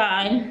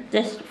storyline: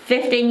 this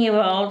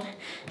 15-year-old,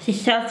 she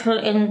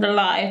settled in the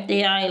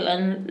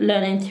island,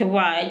 learning to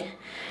ride.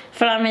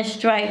 Flaming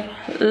Stripe,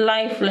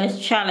 lifeless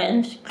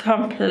challenge,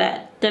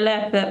 complex,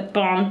 deliberate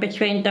bond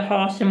between the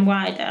horse and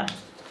rider.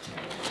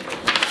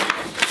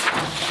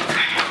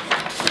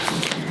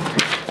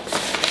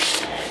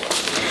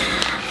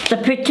 The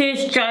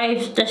producer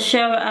drives the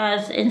show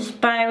as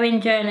inspiring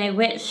journey,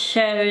 which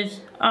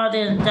shows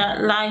audience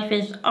that life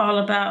is all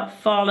about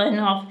falling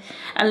off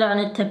and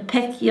learning to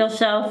pick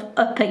yourself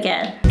up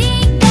again.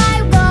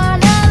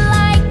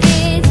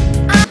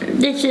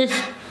 this is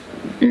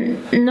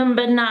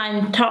number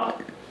 9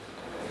 top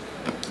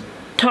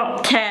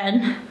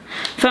 10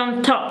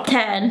 from top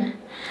 10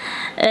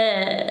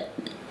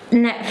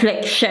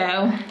 Netflix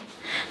show.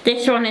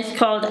 This one is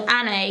called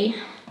Annie.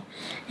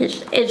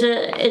 It's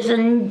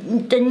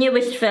the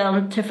newest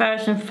film,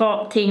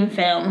 2014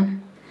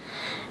 film,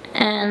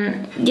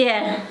 and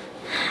yeah,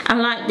 I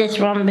like this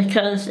one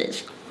because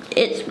it's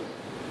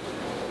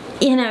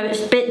you know,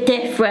 it's a bit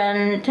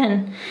different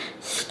and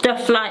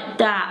stuff like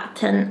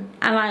that, and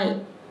I like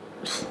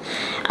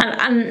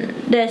and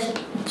there's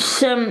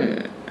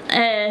some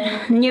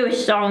newer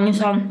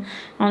songs on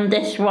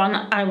this one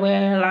I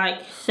really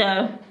like.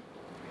 So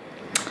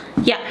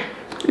yeah,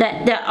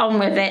 let's get on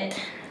with it.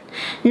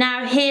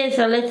 Now here's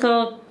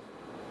the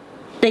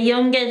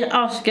youngest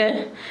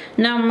Oscar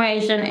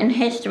nomination in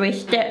history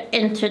stepped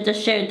into the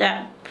show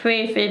that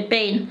previously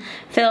been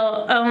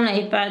filled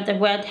only by the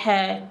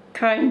red-haired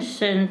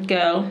Crimson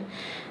Girl,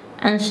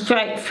 and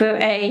strike through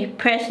a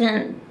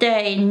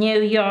present-day New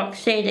York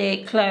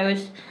City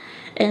clothes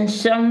in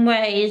some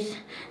ways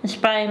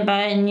inspired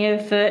by a new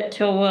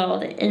virtual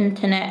world,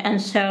 internet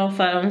and cell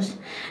phones,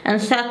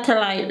 and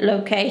satellite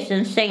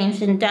locations, singing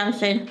and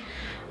dancing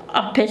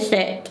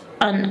opposite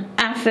an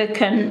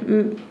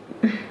African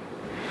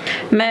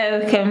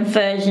American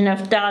version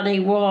of Daddy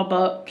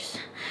Warbucks,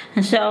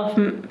 and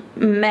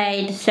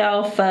self-made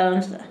cell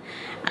phones,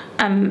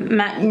 and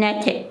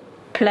Magnetic,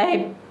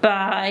 played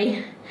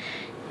by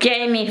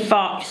Jamie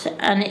Foxx,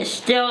 and it's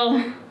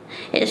still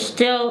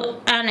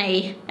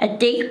Annie, a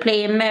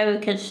deeply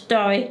American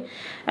story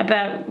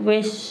about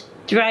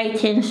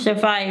restraining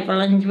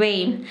survival and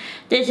dream.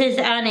 This is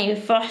Annie, a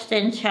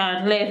foster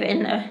child, live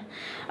in an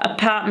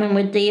apartment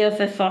with the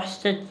other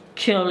foster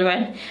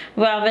children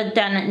rather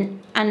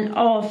than an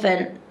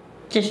orphan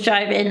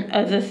describing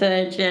of a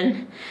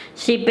virgin.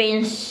 She's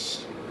been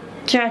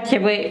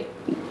stranded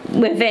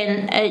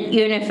within a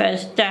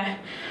universe that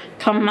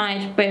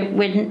combines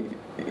with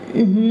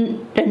the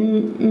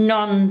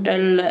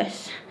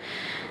nonetheless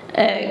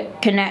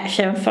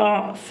connection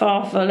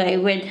thoughtfully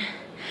with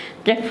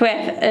the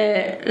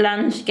breath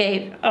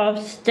landscape of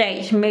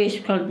stage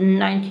musical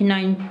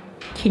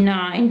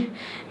 1999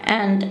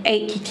 and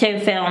 82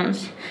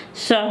 films,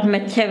 so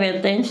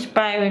material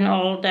inspiring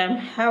all them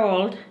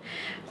Harold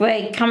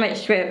Gray comic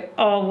strip,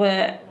 or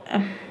were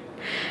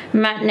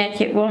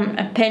Magnetic one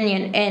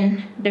opinion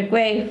in the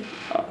grave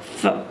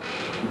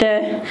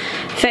the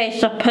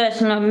face of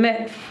personal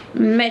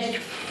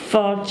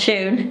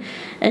misfortune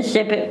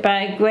exhibited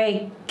by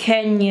Great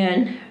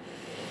Canyon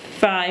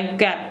 5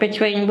 gap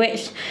between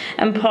Rich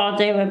and Poor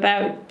deal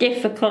about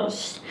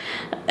difficult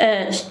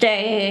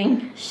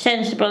staying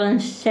sensible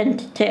and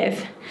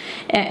sensitive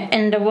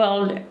in the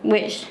world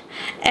which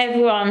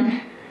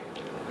everyone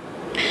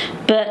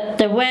but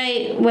the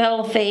way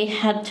wealthy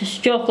had to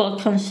struggle,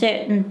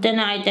 consider and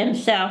deny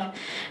themselves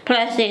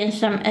pleasure in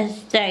some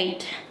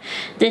estate.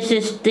 This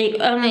is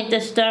only the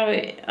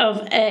story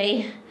of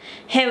a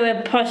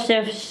hero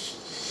positive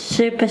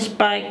super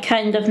spy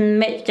kind of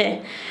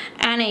mystery.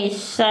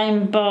 Annie's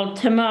symbol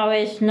tomorrow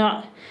is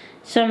not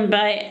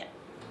somebody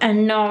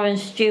ignorant,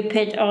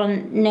 stupid or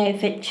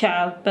naked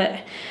child,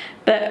 but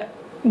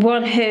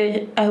one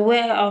who's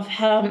aware of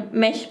how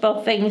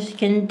miserable things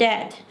can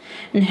get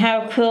and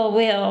how cruel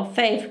real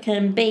faith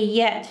can be,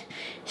 yet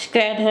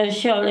squared her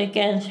shoulder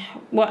against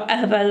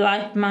whatever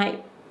life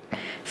might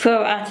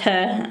throw at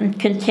her, and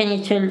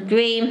continue to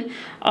dream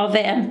of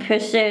it and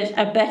pursue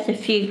a better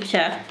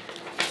future.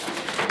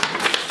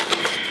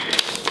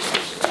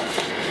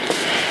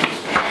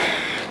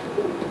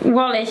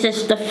 Wallace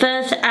is the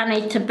first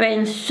Annie to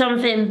bring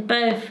something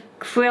both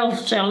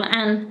crucial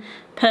and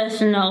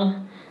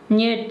personal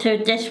new to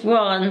this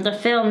world, and the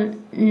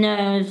film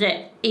knows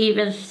it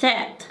even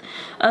set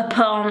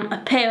upon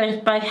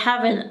appearance by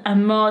having a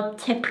more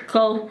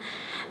typical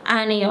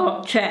Annie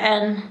Orchard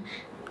and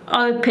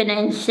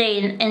opening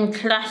scene in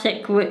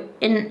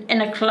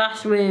a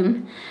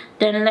classroom,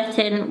 then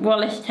letting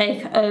Wallace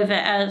take over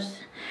as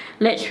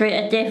literally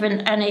a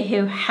different Annie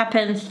who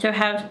happens to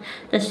have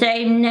the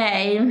same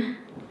name,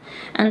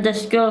 and the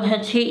school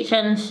her teacher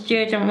and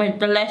student with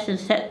the lesson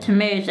set to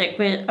music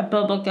with a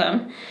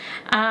bubblegum.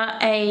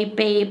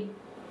 R.A.B.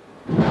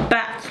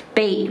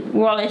 backbeat.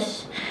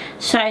 Wallace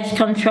seized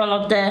control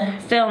of the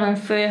film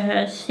and through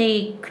her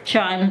sea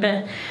chime,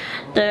 but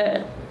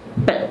the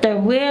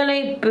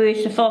really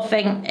beautiful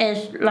thing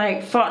is,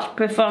 like Fox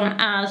performed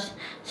as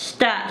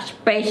stats,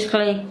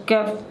 basically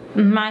give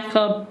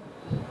Michael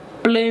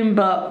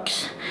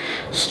Bloomberg's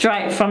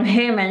strike from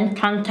human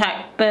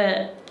contact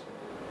but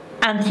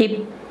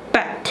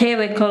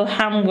antibacterial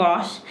hand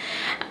wash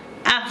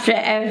after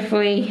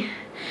every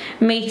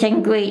meet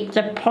and greet.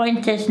 The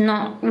point is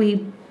not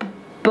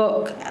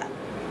rebook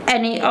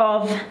any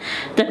of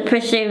the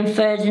presumed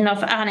version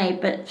of Annie,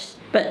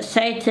 but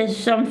say to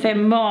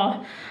something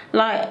more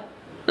like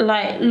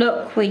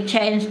look, we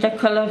changed the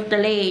colour of the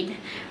lead,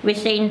 we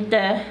changed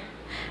the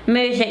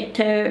music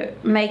to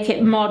make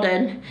it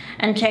modern,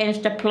 and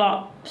changed the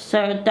plot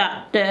so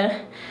that the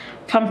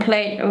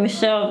complete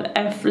result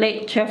of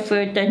literature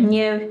through the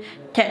new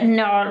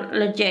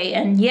technology,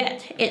 and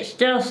yet it's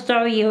still a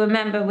story you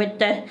remember with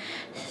the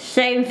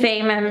same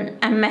theme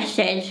and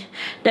message.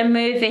 The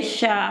movie is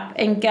sharp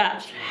in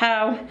gaps.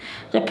 How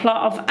the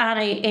plot of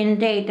Annie,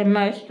 indeed the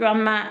most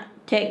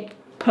dramatic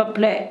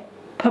public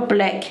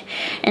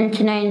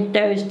entertainment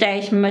those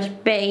days,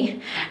 must be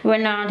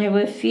renowned, who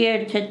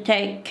refused to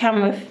take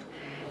camera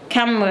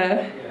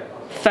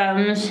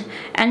phones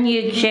and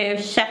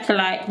YouTube,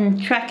 satellite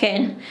and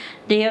tracking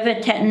the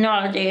other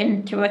technology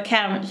into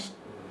account.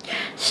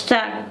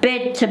 Stack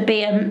bid to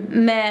be a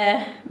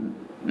mayor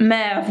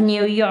of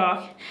New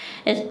York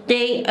is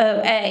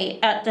DOA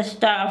at the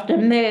start of the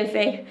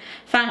movie,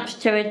 thanks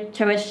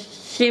to a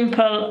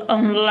simple,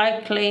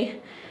 unlikely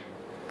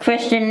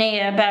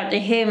questionnaire about the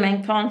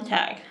human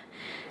contact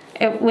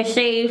it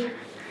received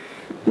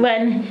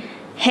when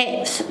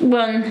hits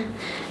one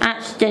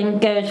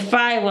accident goes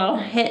viral.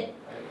 Hit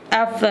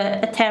other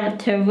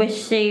attempt to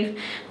receive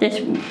this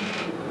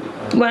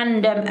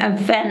random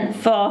event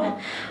for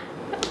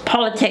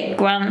politic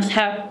grants.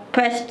 How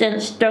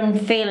President Stung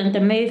feeling. The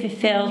movie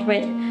fills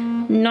with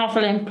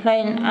novel in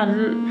plain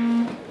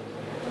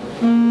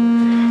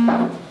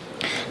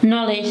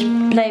knowledge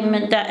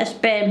placement that has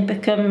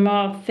become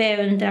more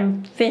fearing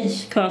than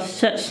physical,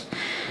 such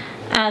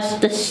as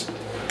the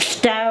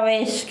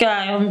starry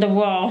sky on the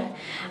wall.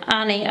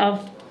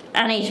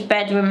 Annie's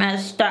bedroom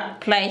as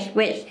stuck place,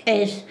 which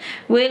is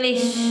really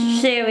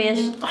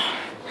serious,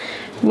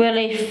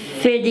 really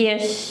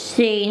hideous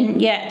scene,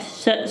 yet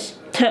such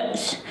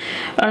touch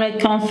only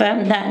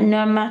confirmed that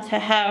no matter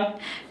how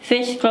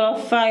physical or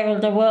viral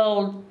the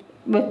world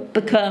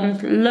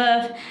becomes,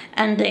 love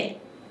and the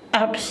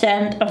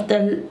absence of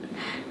the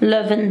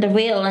love and the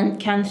real and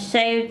can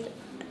save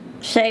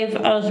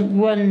us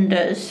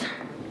wonders.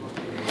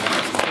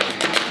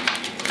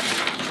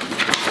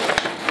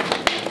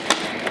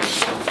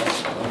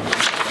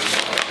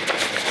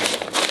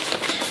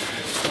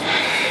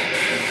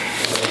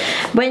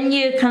 When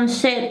you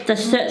consider that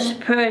such a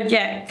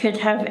project could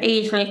have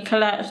easily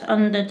collapsed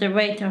under the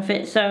weight of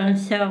its own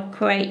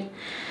self-created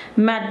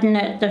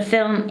madness, the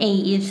film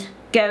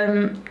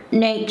easy-going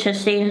nature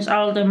seems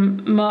all the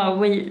more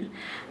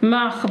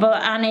remarkable.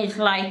 Annie's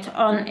light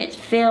on its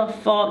field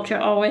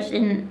fortune always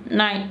in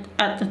night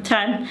at the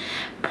time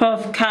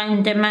of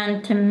kind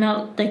demand to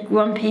melt the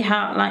grumpy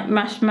heart like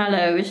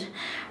marshmallows.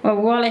 Well,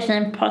 Wallace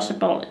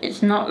impossible.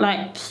 It's not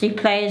like she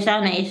plays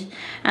Annie's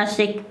as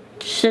she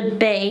should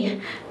be.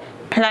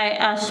 Play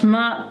a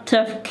smart,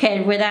 tough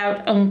kid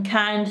without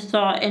unkind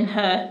thought in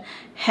her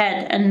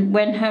head, and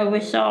when her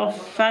resolve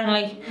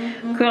finally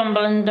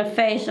crumbled in the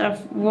face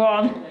of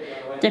one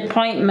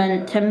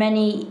disappointment, to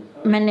many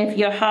of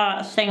your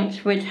heart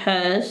sinks with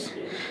hers.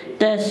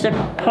 The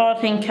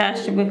supporting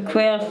cast with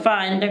Queer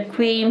Fine, the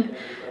cream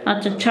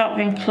at the top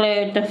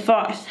include the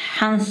Fox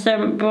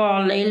handsome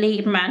brawly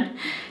lead man,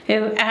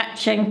 who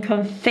action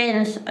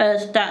convinced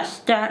us that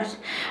Stax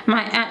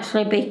might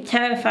actually be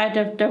terrified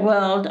of the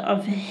world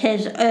of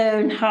his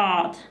own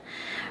heart.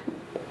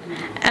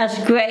 As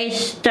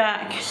Grace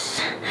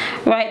Stack's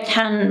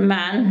right-hand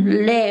man,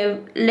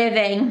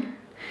 living,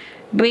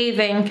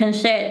 breathing,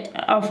 considered,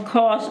 of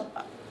course,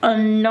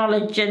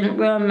 unknowledgeable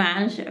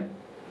romance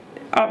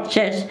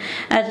objects,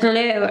 as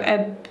Lou,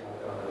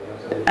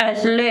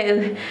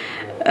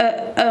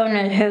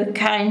 owner who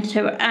kind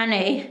to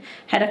Annie,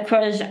 had a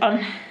crush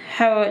on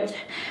her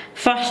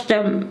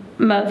foster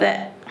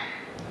mother,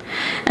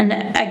 and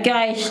a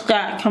Guy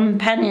Stark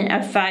companion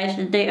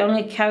advised, the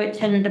only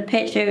character in the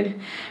picture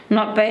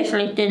not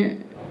basically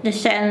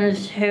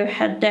descends, who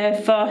had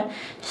therefore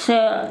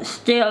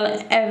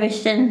still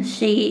everything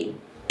she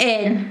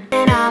in.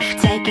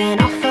 Taking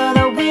off for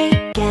the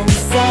weekend,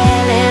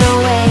 sailing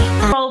away.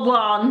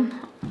 One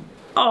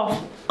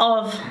of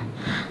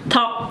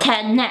top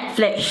 10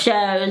 Netflix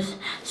shows,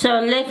 so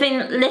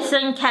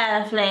listen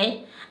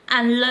carefully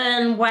and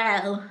learn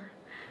well.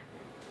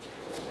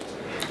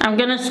 I'm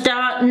gonna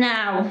start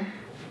now.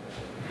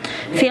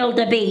 Feel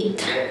the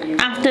beat.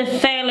 After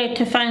failure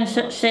to find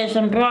success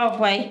on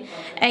Broadway,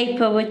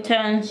 April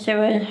returns to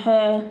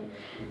her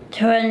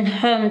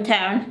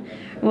hometown,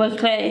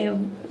 where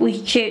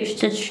we choose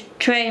to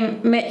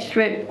train mixed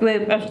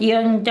group of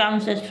young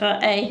dancers for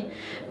a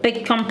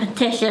big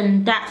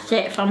competition. That's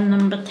it from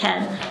number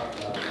 10.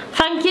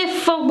 Thank you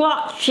for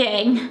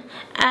watching,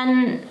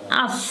 and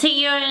I'll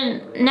see you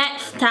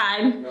next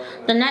time.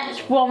 The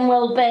next one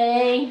will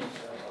be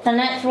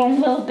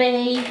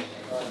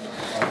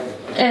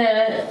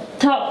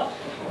top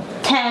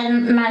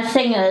 10 my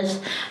singers.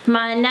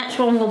 My next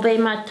one will be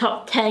my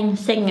top 10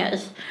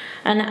 singers,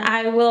 and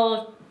I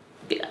will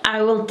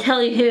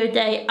tell you who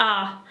they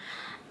are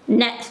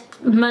next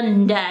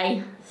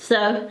Monday.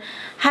 So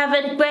have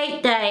a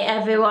great day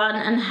everyone,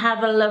 and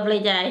have a lovely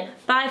day.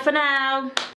 Bye for now.